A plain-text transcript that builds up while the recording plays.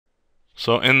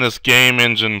So in this game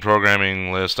engine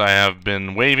programming list, I have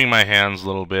been waving my hands a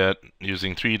little bit,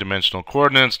 using three-dimensional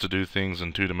coordinates to do things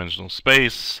in two-dimensional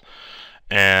space.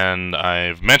 And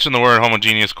I've mentioned the word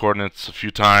homogeneous coordinates a few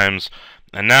times,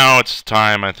 and now it's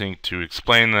time, I think, to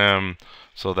explain them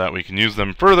so that we can use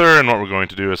them further in what we're going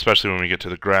to do, especially when we get to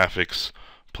the graphics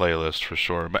playlist for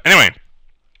sure. But anyway,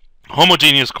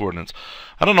 homogeneous coordinates.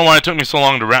 I don't know why it took me so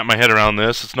long to wrap my head around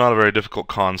this. It's not a very difficult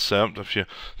concept. If you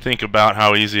think about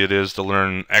how easy it is to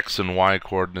learn x and y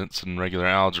coordinates in regular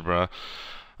algebra,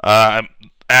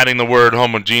 adding the word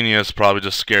homogeneous probably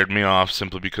just scared me off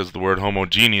simply because the word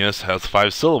homogeneous has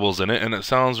 5 syllables in it and it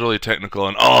sounds really technical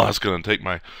and that's going to take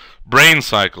my brain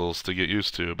cycles to get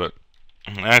used to. But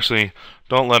actually,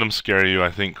 don't let them scare you. I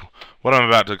think what I'm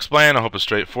about to explain, I hope is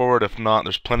straightforward. If not,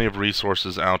 there's plenty of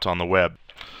resources out on the web.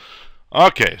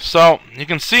 Okay, so you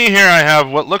can see here I have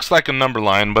what looks like a number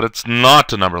line, but it's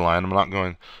not a number line. I'm not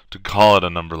going to call it a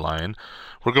number line.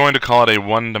 We're going to call it a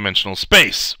one-dimensional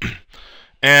space.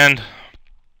 And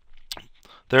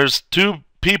there's two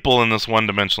people in this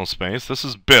one-dimensional space. This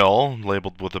is Bill,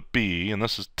 labeled with a B, and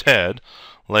this is Ted,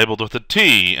 labeled with a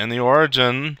T. And the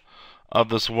origin of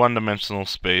this one-dimensional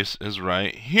space is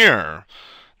right here.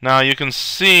 Now you can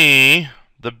see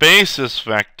the basis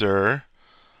vector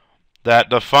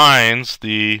that defines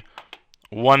the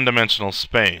one-dimensional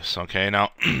space. Okay,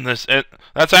 now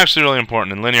that's actually really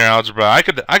important in linear algebra. I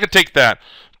could take that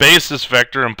basis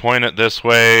vector and point it this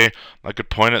way. I could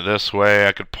point it this way.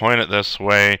 I could point it this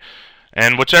way,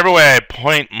 and whichever way I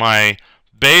point my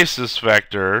basis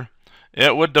vector,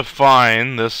 it would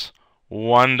define this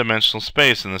one-dimensional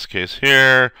space. In this case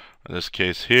here, or this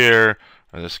case here,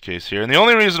 or this case here. And the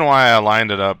only reason why I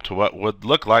lined it up to what would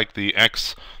look like the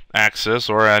x-axis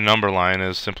or a number line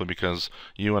is simply because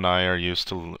you and I are used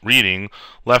to reading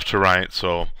left to right,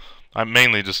 so I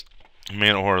mainly just made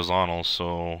it horizontal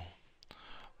so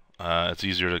it's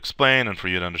easier to explain and for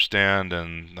you to understand,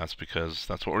 and that's because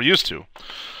that's what we're used to.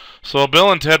 So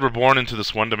Bill and Ted were born into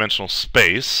this one-dimensional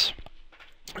space,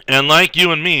 and like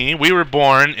you and me, we were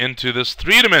born into this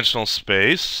three-dimensional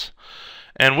space,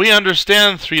 and we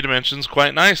understand 3 dimensions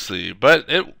quite nicely, but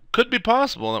it could be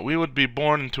possible that we would be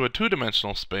born into a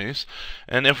two-dimensional space,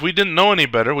 and if we didn't know any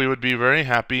better, we would be very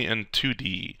happy in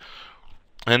 2D.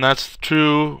 And that's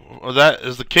true, or that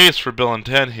is the case for Bill and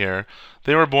Ted here.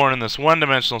 They were born in this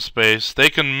one-dimensional space. They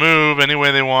can move any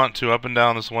way they want to up and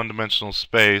down this one-dimensional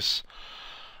space,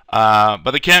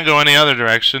 but they can't go any other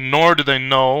direction, nor do they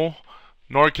know,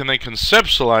 nor can they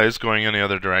conceptualize going any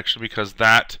other direction, because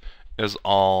that is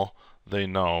all they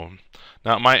know.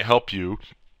 Now it might help you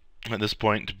at this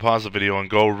point to pause the video and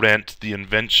go rent The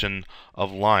Invention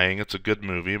of Lying. It's a good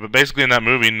movie, but basically in that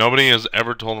movie nobody has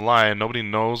ever told a lie and nobody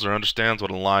knows or understands what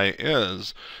a lie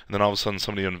is, and then all of a sudden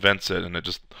somebody invents it and it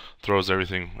just throws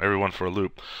everyone for a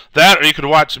loop. That, or you could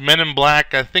watch Men in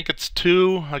Black. I think it's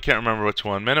 2, I can't remember which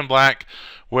one. Men in Black,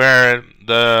 where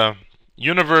the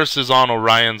universe is on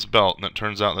Orion's belt and it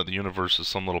turns out that the universe is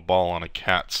some little ball on a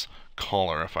cat's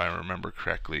collar, if I remember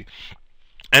correctly.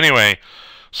 Anyway,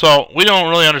 so we don't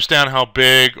really understand how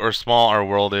big or small our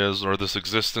world is, or this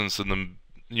existence in the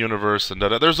universe, and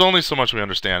there's only so much we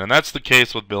understand, and that's the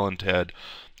case with Bill and Ted.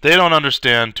 They don't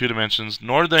understand 2 dimensions,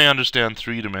 nor do they understand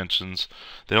 3 dimensions.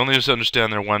 They only just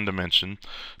understand their 1 dimension.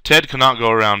 Ted cannot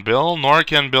go around Bill, nor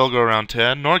can Bill go around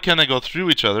Ted, nor can they go through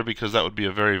each other, because that would be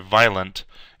a very violent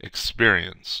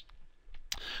experience.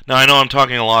 Now I know I'm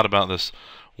talking a lot about this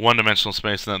one-dimensional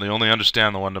space, and that they only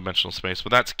understand the one-dimensional space,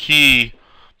 but that's key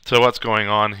to what's going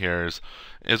on here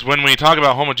is when we talk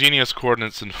about homogeneous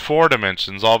coordinates in 4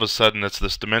 dimensions, all of a sudden it's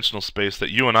this dimensional space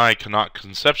that you and I cannot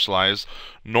conceptualize,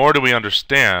 nor do we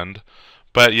understand,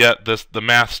 but yet the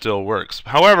math still works.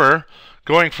 However,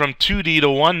 going from 2D to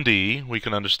 1D, we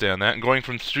can understand that, and going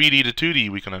from 3D to 2D,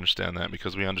 we can understand that,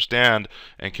 because we understand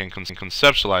and can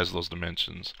conceptualize those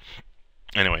dimensions.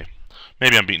 Anyway,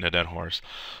 maybe I'm beating a dead horse.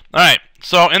 Alright,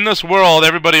 so in this world,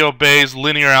 everybody obeys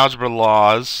linear algebra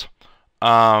laws.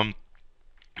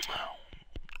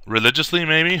 Religiously,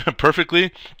 maybe,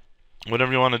 perfectly,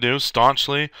 whatever you want to do,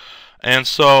 staunchly. And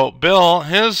so Bill,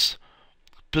 his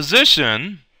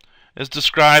position is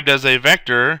described as a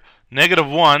vector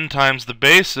 -1 times the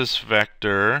basis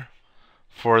vector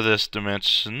for this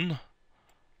dimension,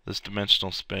 this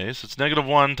dimensional space. It's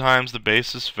 -1 times the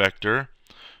basis vector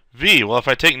v. Well, if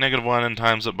I take -1 and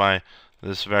times it by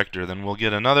this vector, then we'll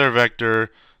get another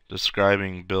vector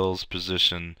describing Bill's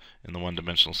position in the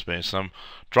one-dimensional space. I'm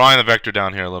drawing the vector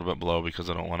down here a little bit below because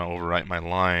I don't want to overwrite my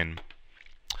line.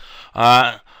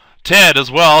 Ted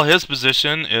as well, his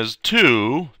position is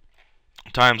 2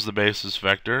 times the basis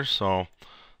vector, so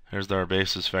here's our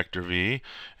basis vector v.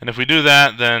 And if we do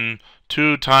that, then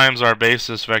 2 times our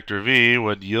basis vector v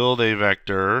would yield a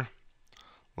vector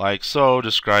like so,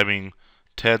 describing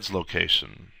Ted's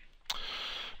location.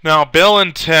 Now, Bill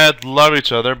and Ted love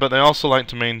each other, but they also like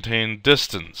to maintain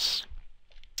distance.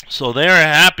 So they are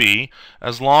happy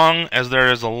as long as there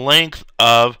is a length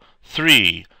of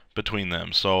 3 between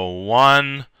them. So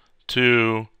 1,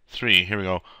 2, 3. Here we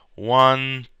go.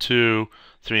 1, 2,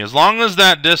 3. As long as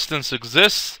that distance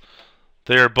exists,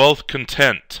 they are both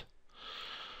content.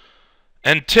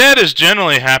 And Ted is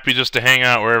generally happy just to hang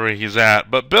out wherever he's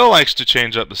at, but Bill likes to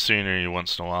change up the scenery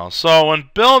once in a while. So when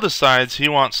Bill decides he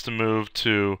wants to move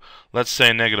to, let's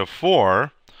say,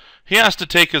 -4, he has to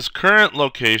take his current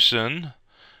location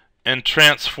and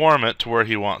transform it to where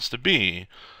he wants to be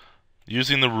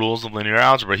using the rules of linear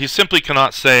algebra. He simply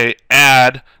cannot say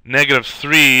add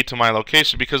 -3 to my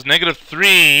location, because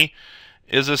 -3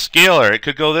 is a scalar. It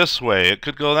could go this way, it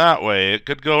could go that way, it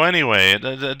could go any way.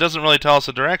 It doesn't really tell us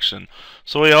a direction.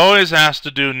 So he always has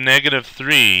to do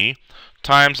 -3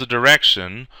 times the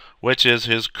direction, which is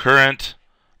his current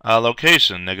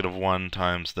location, -1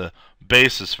 times the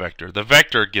basis vector. The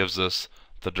vector gives us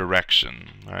the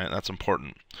direction. All right, that's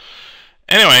important.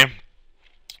 Anyway,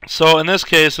 so in this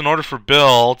case, in order for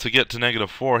Bill to get to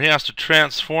 -4, he has to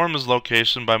transform his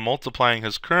location by multiplying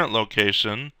his current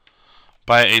location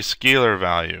by a scalar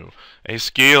value. A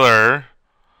scalar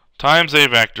times a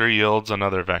vector yields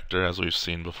another vector, as we've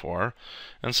seen before.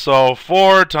 And so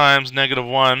 4 times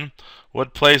 -1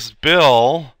 would place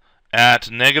Bill at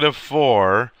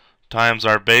 -4 times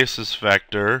our basis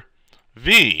vector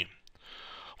v.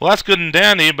 Well, that's good and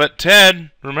dandy, but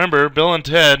Ted, remember, Bill and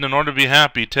Ted, in order to be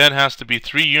happy, Ted has to be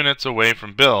 3 units away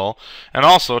from Bill, and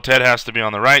also Ted has to be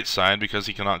on the right side because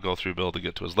he cannot go through Bill to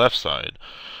get to his left side.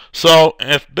 So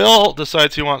if Bill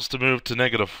decides he wants to move to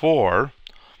 -4,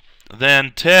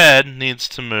 then Ted needs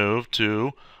to move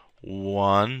to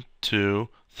 1, 2,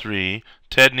 3.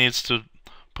 Ted needs to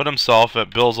put himself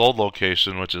at Bill's old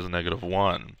location, which is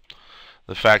 -1.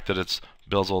 The fact that it's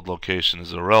Bill's old location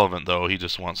is irrelevant, though. He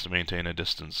just wants to maintain a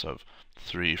distance of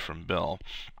 3 from Bill.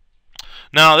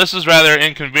 Now, this is rather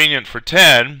inconvenient for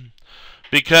Ted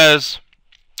because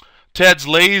Ted's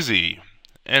lazy.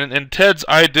 And in Ted's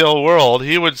ideal world,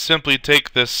 he would simply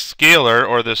take this scalar,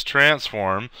 or this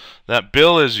transform, that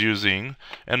Bill is using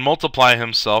and multiply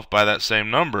himself by that same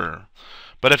number.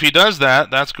 But if he does that,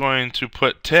 that's going to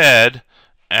put Ted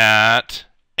at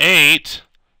 8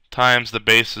 times the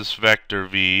basis vector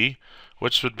v,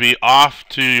 which would be off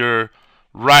to your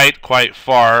right quite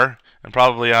far and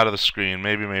probably out of the screen.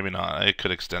 Maybe, maybe not. It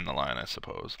could extend the line, I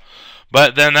suppose.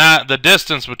 But then the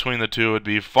distance between the two would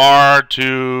be far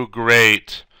too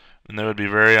great, and they would be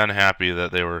very unhappy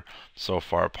that they were so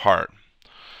far apart.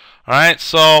 Alright,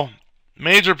 so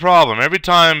major problem. Every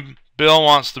time Bill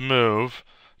wants to move,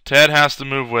 Ted has to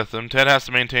move with him. Ted has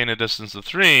to maintain a distance of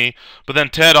 3, but then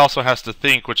Ted also has to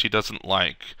think, which he doesn't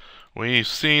like. We've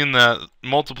seen that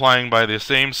multiplying by the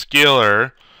same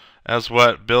scalar as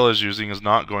what Bill is using is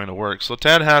not going to work. So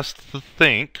Ted has to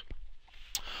think,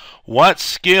 what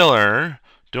scalar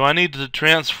do I need to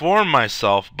transform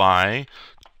myself by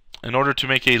in order to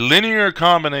make a linear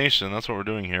combination? That's what we're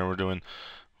doing here. We're doing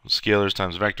scalars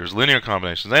times vectors, linear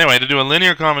combinations. Anyway, to do a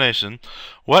linear combination,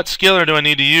 what scalar do I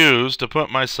need to use to put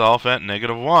myself at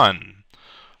 -1?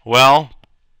 Well,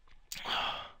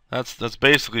 that's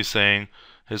basically saying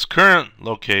his current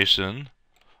location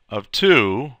of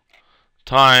 2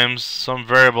 times some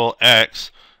variable x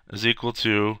is equal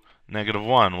to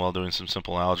 -1. While doing some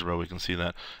simple algebra, we can see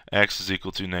that x is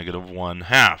equal to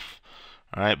 -1/2.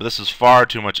 Alright, but this is far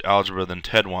too much algebra than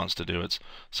Ted wants to do. It's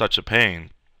such a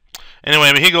pain.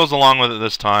 Anyway, but he goes along with it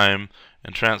this time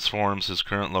and transforms his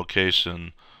current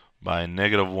location by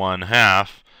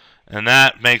 -1/2, and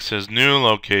that makes his new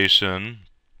location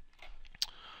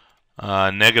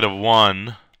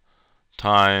 -1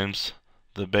 times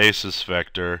the basis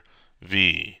vector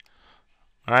v.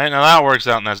 Alright, now that works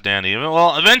out and that's dandy.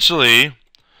 Well, eventually,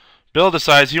 Bill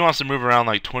decides he wants to move around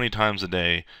like 20 times a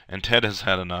day, and Ted has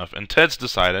had enough. And Ted's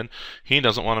decided he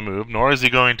doesn't want to move, nor is he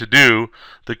going to do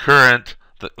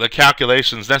the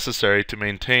calculations necessary to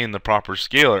maintain the proper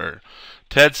scalar.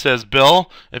 Ted says,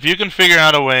 Bill, if you can figure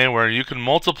out a way where you can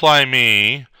multiply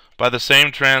me by the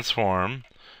same transform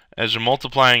as you're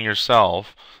multiplying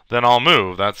yourself, then I'll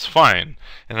move. That's fine.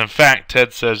 And in fact,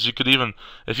 Ted says you could even,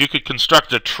 if you could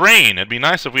construct a train, it'd be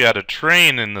nice if we had a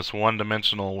train in this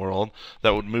one-dimensional world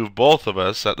that would move both of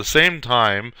us at the same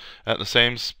time, at the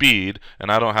same speed, and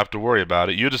I don't have to worry about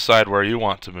it. You decide where you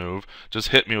want to move. Just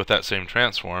hit me with that same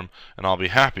transform, and I'll be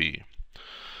happy.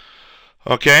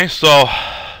 Okay, so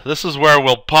this is where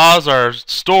we'll pause our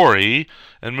story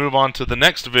and move on to the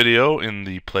next video in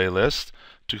the playlist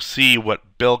to see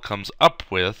what Bill comes up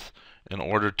with in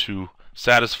order to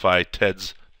satisfy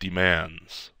Ted's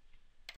demands.